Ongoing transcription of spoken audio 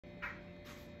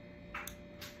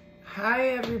Hi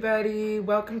everybody,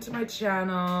 welcome to my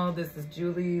channel. This is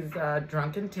Julie's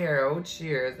Drunken Tarot.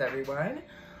 Cheers everyone.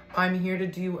 I'm here to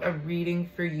do a reading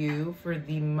for you for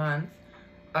the month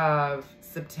of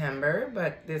September,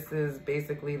 but this is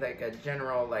basically like a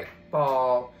general like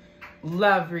fall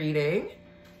love reading.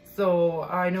 So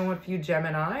I know a few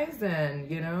Geminis,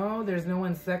 and you know, there's no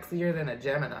one sexier than a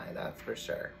Gemini, that's for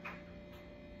sure.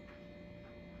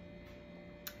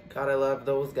 Gotta love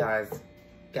those guys,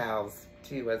 gals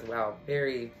too as well.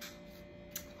 Very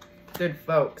good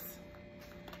folks.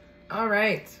 All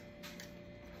right,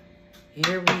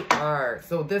 here we are.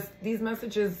 So these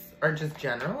messages are just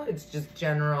general. It's just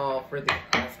general for the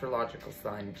astrological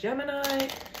sign Gemini.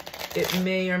 It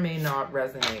may or may not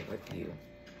resonate with you.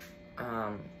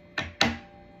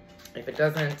 If it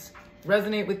doesn't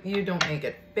resonate with you, don't make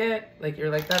it fit. Like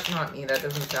you're like, that's not me, that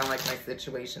doesn't sound like my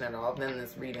situation at all, then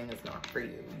this reading is not for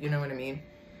you. You know what I mean?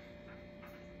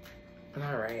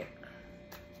 All right.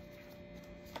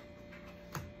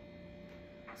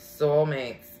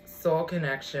 Soulmates, soul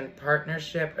connection,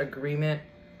 partnership, agreement,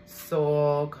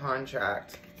 soul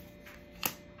contract.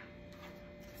 Let's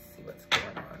see what's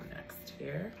going on next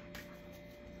here.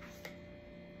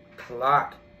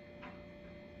 Clock.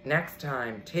 Next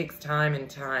time, takes time and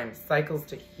time, cycles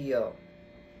to heal,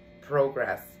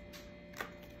 progress.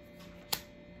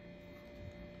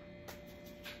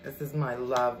 This is my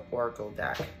love oracle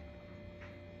deck.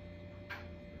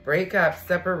 Breakup,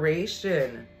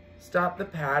 separation, stop the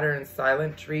pattern,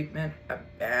 silent treatment,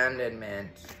 abandonment.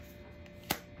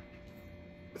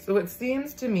 So it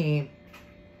seems to me,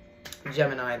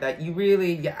 Gemini, that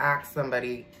you axe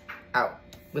somebody out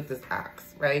with this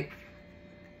axe, right?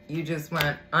 You just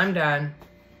went, I'm done.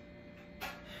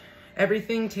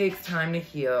 Everything takes time to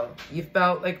heal. You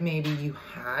felt like maybe you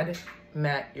had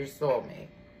met your soulmate.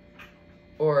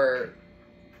 Or,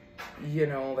 you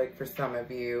know, like for some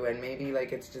of you, and maybe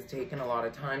like it's just taken a lot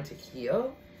of time to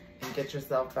heal and get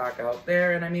yourself back out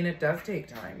there. And I mean, it does take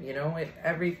time, you know,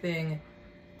 everything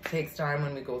takes time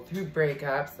when we go through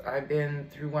breakups. I've been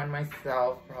through one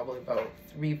myself probably about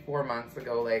 3-4 months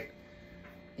ago. Like,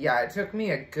 yeah, it took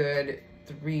me a good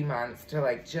 3 months to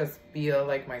like just feel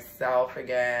like myself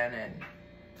again, and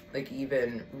like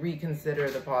even reconsider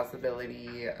the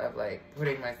possibility of like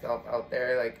putting myself out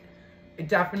there. Like I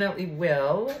definitely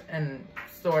will and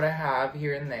sort of have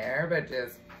here and there, but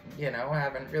just, you know,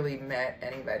 haven't really met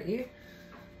anybody.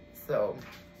 So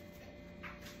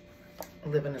I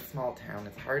live in a small town,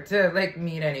 it's hard to like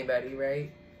meet anybody,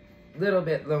 right? Little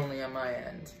bit lonely on my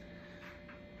end.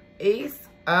 Ace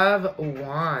of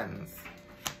Wands.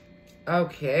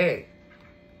 Okay.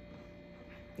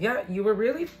 Yeah, you were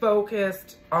really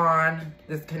focused on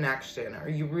this connection. Are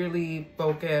you really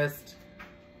focused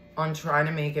on trying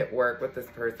to make it work with this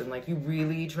person? Like you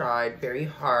really tried very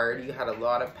hard. You had a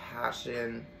lot of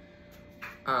passion.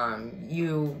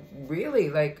 You really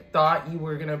like thought you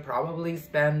were gonna probably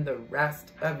spend the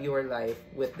rest of your life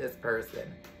with this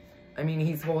person. I mean,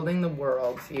 he's holding the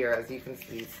world here, as you can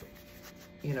see.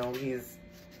 You know,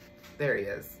 there he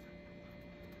is.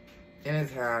 In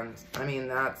his hand. I mean,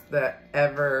 that's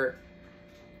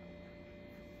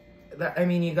I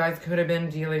mean, you guys could have been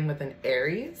dealing with an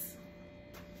Aries.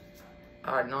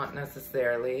 Not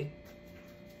necessarily.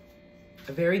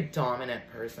 A very dominant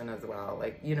person as well.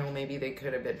 Like, you know, maybe they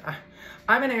could have been...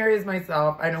 I'm an Aries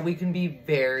myself. I know we can be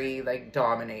very, like,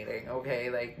 dominating,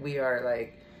 okay? Like, we are,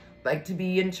 like to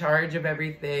be in charge of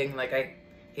everything. Like, I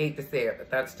hate to say it, but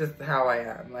that's just how I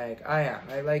am. Like, I am.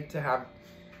 I like to have...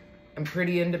 I'm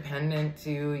pretty independent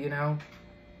too, you know.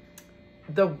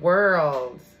 The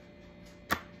World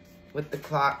with the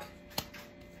clock.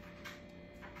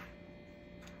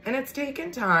 And it's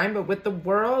taken time, but with the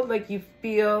World, like you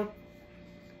feel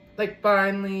like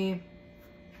finally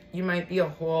you might be a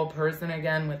whole person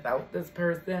again without this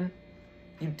person.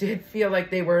 You did feel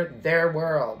like they were their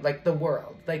world, like the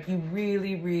world. Like you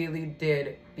really, really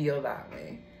did feel that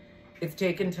way. It's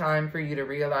taken time for you to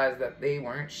realize that they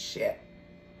weren't shit.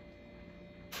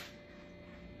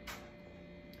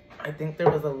 I think there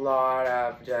was a lot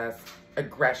of just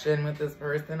aggression with this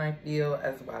person, I feel,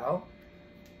 as well.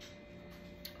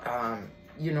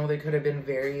 You know, they could have been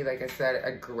very, like I said,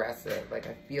 aggressive. Like,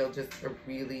 I feel just a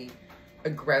really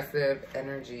aggressive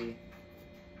energy.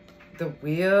 The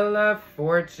Wheel of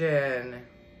Fortune.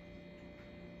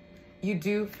 You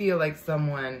do feel like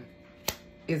someone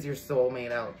is your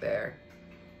soulmate out there.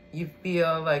 You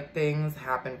feel like things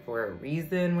happen for a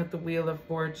reason with the Wheel of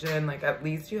Fortune. Like, at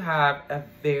least you have a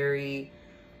very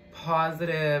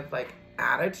positive, like,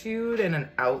 attitude and an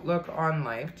outlook on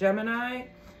life, Gemini.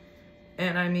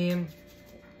 And I mean,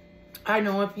 I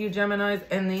know a few Geminis,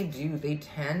 and they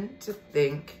tend to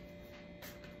think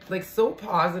like so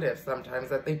positive sometimes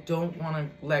that they don't want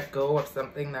to let go of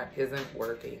something that isn't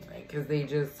working. Like, because they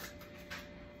just,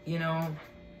 you know,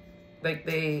 like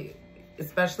they,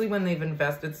 especially when they've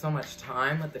invested so much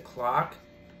time with the clock,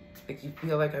 like you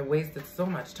feel like I wasted so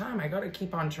much time. I got to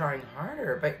keep on trying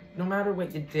harder. But no matter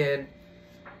what you did,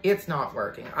 it's not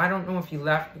working. I don't know if you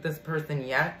left with this person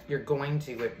yet. You're going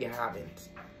to if you haven't.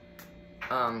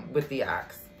 With the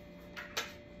axe.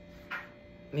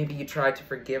 Maybe you tried to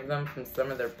forgive them from some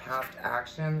of their past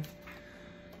actions.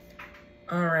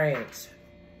 All right.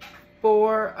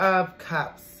 4 of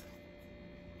Cups.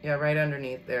 Yeah, right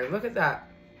underneath there. Look at that.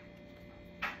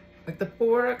 Like the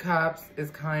 4 of Cups is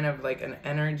kind of like an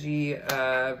energy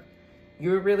of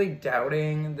you're really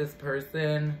doubting this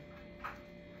person.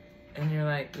 And you're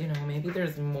like, you know, maybe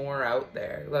there's more out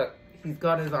there. Look, he's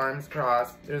got his arms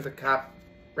crossed. There's a cup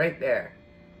right there.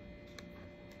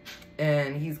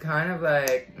 And he's kind of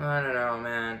like, I don't know,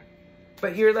 man.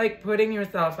 But you're like putting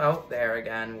yourself out there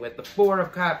again with the 4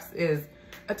 of Cups is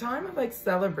a time of like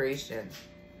celebration.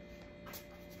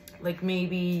 Like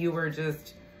maybe you were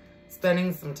just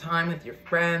spending some time with your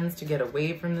friends to get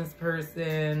away from this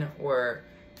person, or,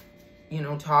 you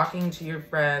know, talking to your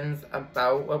friends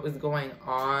about what was going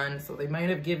on. So they might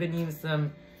have given you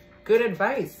some good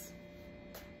advice.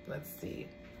 Let's see.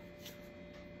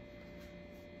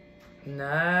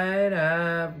 Knight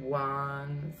of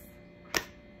Wands.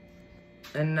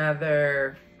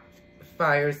 Another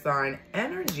fire sign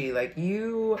energy. Like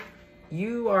you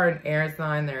are an air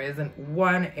sign. There isn't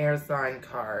one air sign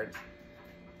card.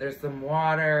 There's some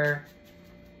water,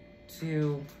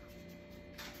 2.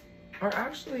 Or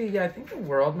actually, yeah, I think the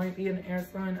world might be an air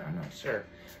sign. I'm not sure.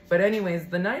 But anyways,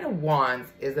 the Knight of Wands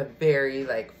is a very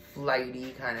like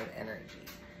flighty kind of energy.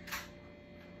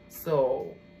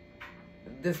 So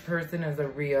this person is a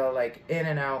real like in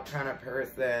and out kind of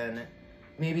person.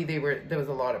 Maybe there was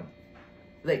a lot of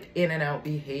like in and out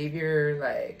behavior.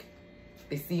 Like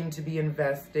they seem to be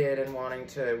invested in wanting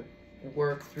to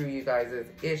work through you guys'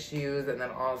 issues, and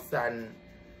then all of a sudden,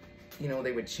 you know,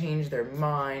 they would change their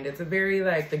mind. It's a very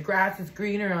like the grass is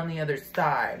greener on the other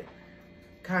side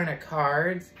kind of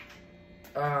cards.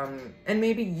 And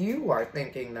maybe you are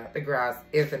thinking that the grass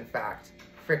is in fact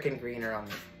freaking greener on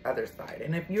the other side.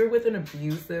 And if you're with an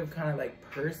abusive kind of like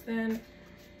person,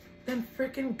 then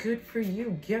freaking good for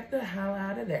you. Get the hell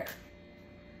out of there.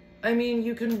 I mean,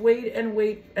 you can wait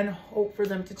and hope for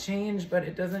them to change, but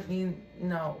it doesn't mean,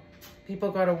 no.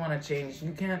 People gotta want to change.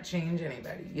 You can't change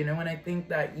anybody, you know? And I think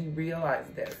that you realize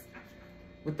this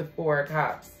with the 4 of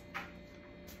Cups.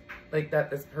 Like that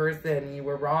this person, you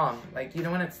were wrong. Like, you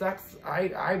know, and it sucks.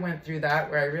 I went through that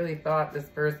where I really thought this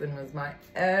person was my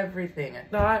everything. I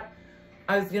thought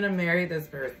I was gonna marry this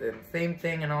person. Same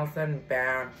thing, and all of a sudden,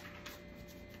 bam.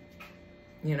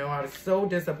 You know, I was so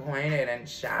disappointed and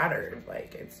shattered.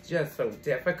 Like, it's just so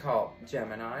difficult,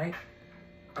 Gemini.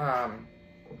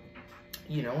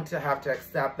 You know, to have to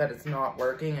accept that it's not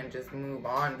working and just move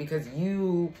on because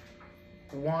you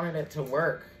wanted it to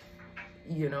work,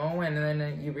 you know, and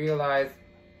then you realize,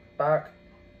 fuck,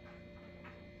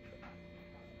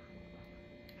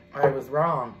 I was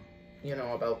wrong, you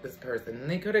know, about this person. And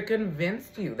they could have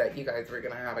convinced you that you guys were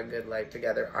going to have a good life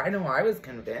together. I know I was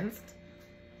convinced.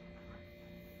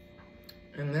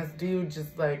 And this dude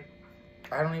just like,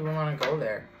 I don't even want to go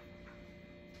there.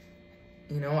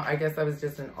 You know, I guess I was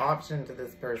just an option to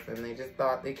this person. They just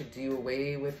thought they could do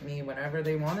away with me whenever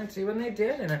they wanted to, and they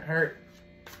did, and it hurt.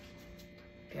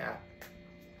 Yeah.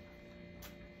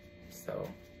 So.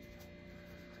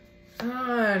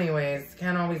 Anyways,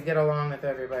 can't always get along with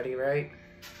everybody, right?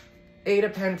 8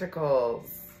 of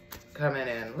Pentacles coming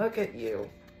in. Look at you.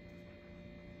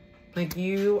 Like,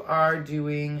 you are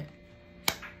doing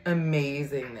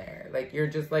amazing there. Like, you're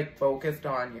just like focused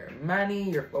on your money,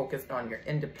 you're focused on your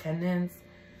independence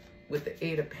with the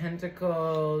 8 of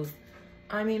Pentacles.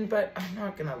 I mean, but I'm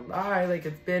not gonna lie, like,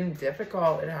 it's been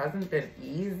difficult. It hasn't been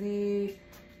easy.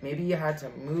 Maybe you had to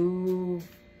move.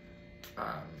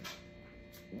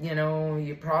 You know,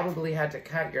 you probably had to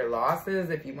cut your losses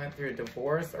if you went through a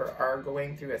divorce or are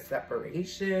going through a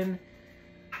separation,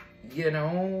 you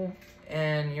know.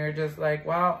 And you're just like,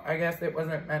 well, I guess it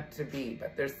wasn't meant to be.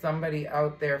 But there's somebody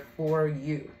out there for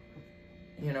you.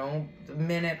 You know, the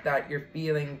minute that you're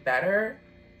feeling better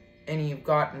and you've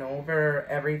gotten over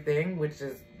everything, which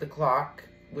is the clock,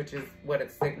 which is what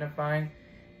it's signifying,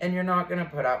 and you're not going to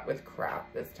put up with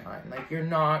crap this time. Like, you're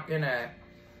not going to,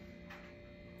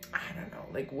 I don't know,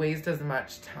 like, waste as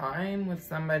much time with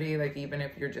somebody. Like, even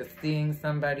if you're just seeing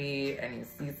somebody and you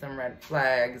see some red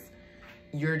flags,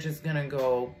 you're just going to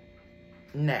go,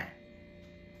 nah.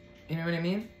 You know what I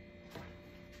mean?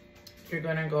 You're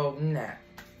gonna go, nah.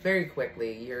 very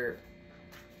quickly. You're,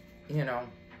 you know,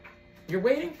 you're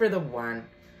waiting for the one.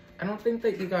 I don't think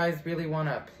that you guys really want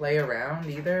to play around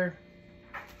either.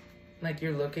 Like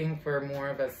you're looking for more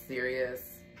of a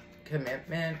serious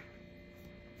commitment.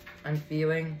 I'm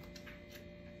feeling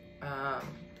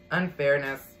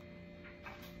unfairness.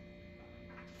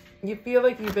 You feel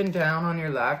like you've been down on your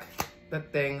luck,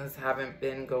 that things haven't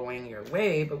been going your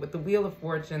way, but with the Wheel of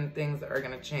Fortune, things are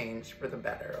going to change for the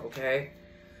better, okay?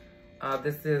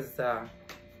 This is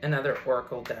another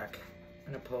Oracle deck.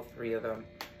 I'm going to pull 3 of them.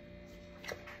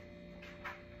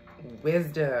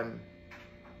 Wisdom.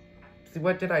 See,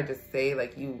 what did I just say?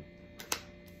 Like you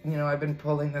know, I've been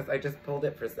pulling this. I just pulled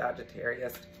it for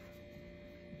Sagittarius.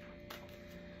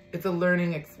 It's a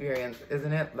learning experience,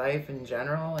 isn't it? Life in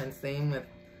general, and same with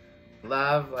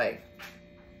love. Like,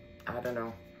 I don't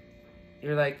know.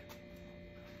 You're like,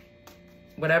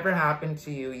 whatever happened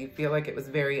to you, you feel like it was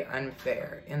very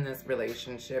unfair in this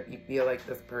relationship. You feel like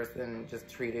this person just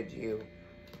treated you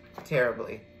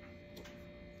terribly.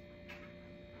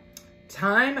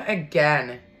 Time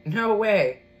again. No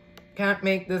way. Can't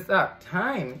make this up.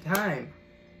 Time.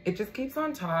 It just keeps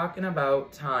on talking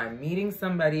about time. Meeting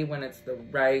somebody when it's the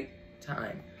right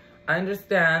time. I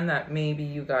understand that maybe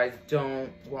you guys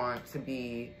don't want to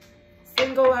be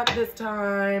single at this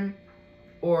time.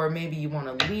 Or maybe you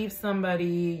want to leave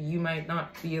somebody. You might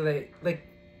not feel it. Like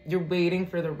you're waiting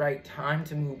for the right time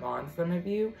to move on, some of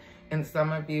you. And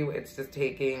some of you, it's just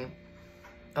taking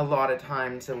a lot of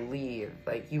time to leave.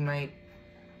 Like you might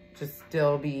just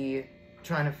still be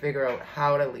trying to figure out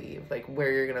how to leave, like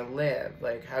where you're gonna live,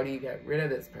 like how do you get rid of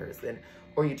this person,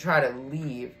 or you try to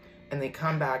leave and they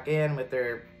come back in with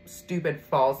their stupid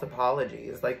false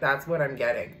apologies. Like that's what I'm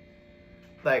getting.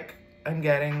 Like I'm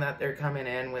getting that they're coming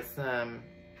in with some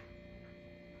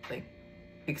like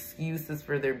excuses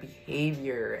for their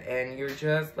behavior, and you're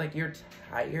just like, you're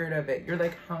tired of it. You're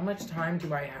like, how much time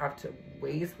do I have to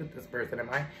waste with this person? Am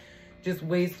I just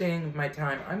wasting my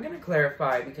time? I'm gonna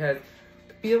clarify, because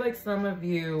I feel like some of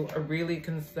you are really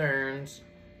concerned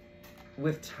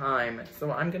with time.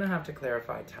 So I'm gonna have to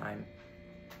clarify time.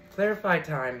 Clarify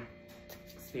time,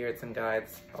 spirits and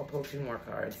guides. I'll pull 2 more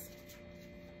cards.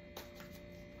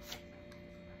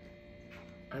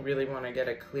 I really want to get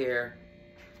it clear.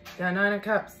 Yeah, 9 of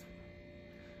Cups.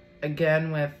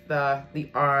 Again with the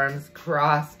arms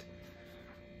crossed.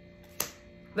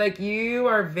 Like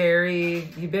you've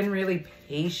been really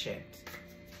patient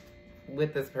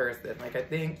with this person. Like I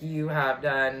think you have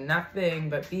done nothing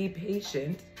but be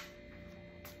patient,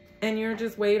 and you're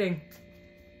just waiting.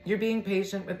 You're being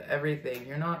patient with everything.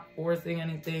 You're not forcing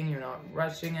anything. You're not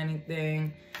rushing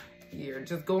anything. You're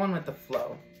just going with the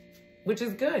flow, which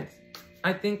is good.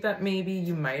 I think that maybe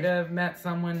you might have met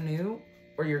someone new,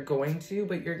 or you're going to,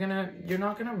 but you're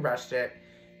not gonna rush it.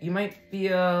 You might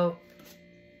feel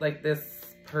like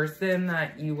this person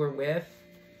that you were with,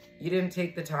 you didn't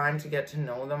take the time to get to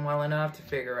know them well enough to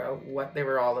figure out what they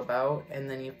were all about. And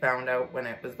then you found out when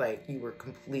it was like you were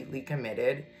completely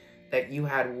committed that you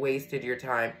had wasted your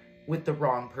time with the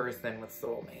wrong person, with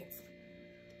soulmates.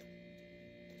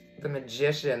 The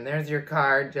Magician, there's your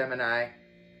card, Gemini.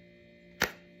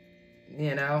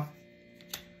 You know,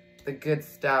 the good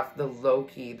stuff, the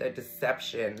low-key, the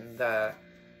deception, but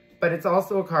it's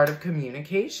also a card of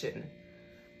communication.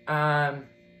 I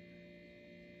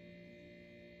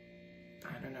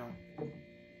don't know.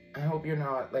 I hope you're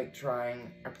not like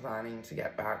trying or planning to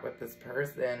get back with this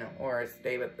person or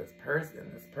stay with this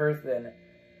person. This person,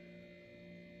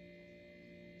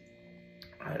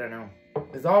 I don't know,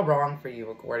 is all wrong for you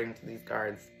according to these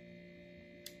cards.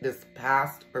 This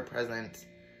past or present.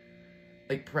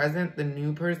 Like present, the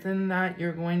new person that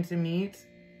you're going to meet,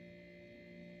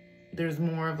 there's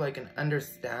more of like an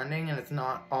understanding, and it's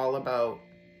not all about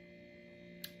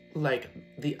like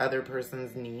the other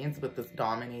person's needs with this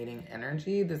dominating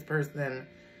energy. This person,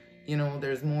 you know,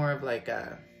 there's more of like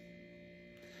a,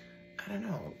 I don't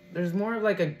know, there's more of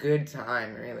like a good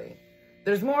time, really.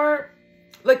 There's more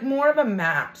of a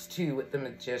match too with the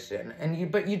Magician,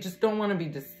 but you just don't want to be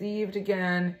deceived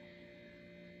again.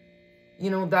 You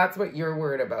know, that's what you're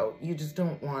worried about. You just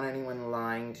don't want anyone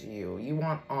lying to you. You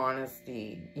want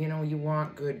honesty. You know, you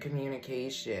want good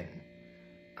communication.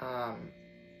 I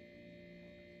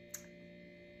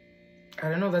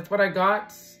don't know. That's what I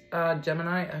got,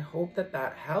 Gemini. I hope that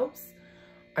that helps.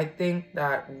 I think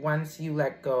that once you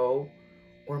let go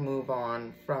or move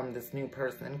on from this new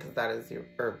person, because that is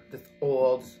this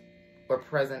old or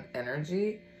present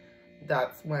energy,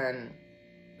 that's when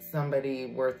somebody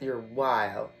worth your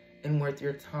while and worth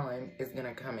your time is going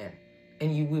to come in.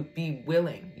 And you will be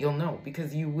willing, you'll know,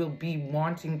 because you will be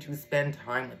wanting to spend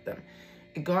time with them.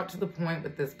 it got to the point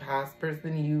with this past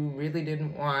person, you really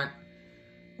didn't want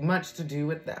much to do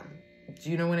with them. Do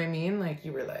you know what I mean? Like,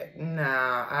 you were like,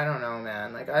 nah, I don't know,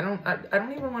 man. Like, I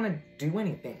don't even want to do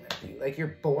anything with you. Like,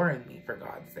 you're boring me, for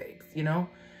God's sakes, you know?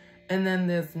 And then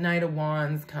this Knight of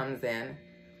Wands comes in.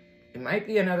 It might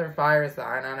be another fire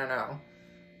sign, I don't know.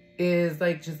 Is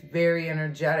like just very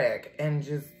energetic and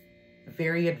just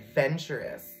very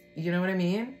adventurous. You know what I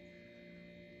mean?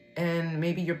 And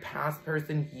maybe your past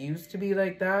person used to be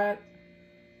like that.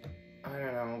 I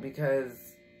don't know,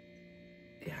 because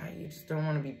yeah, you just don't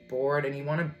want to be bored and you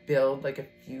want to build like a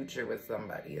future with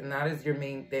somebody. And that is your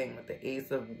main thing with the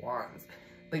Ace of Wands.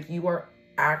 Like, you are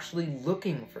actually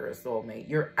looking for a soulmate.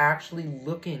 You're actually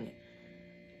looking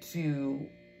to,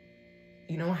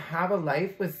 you know, have a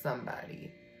life with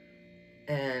somebody.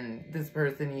 And this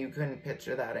person, you couldn't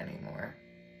picture that anymore.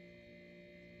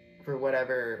 For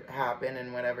whatever happened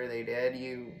and whatever they did,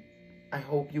 I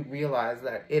hope you realize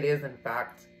that it is in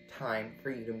fact time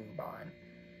for you to move on.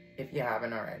 If you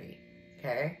haven't already,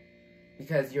 okay?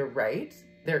 Because you're right.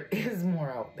 There is more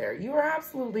out there. You are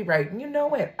absolutely right. And you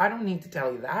know it. I don't need to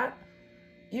tell you that.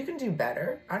 You can do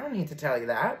better. I don't need to tell you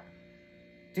that.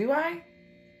 Do I?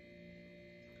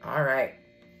 All right.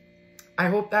 I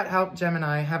hope that helped,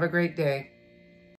 Gemini. Have a great day.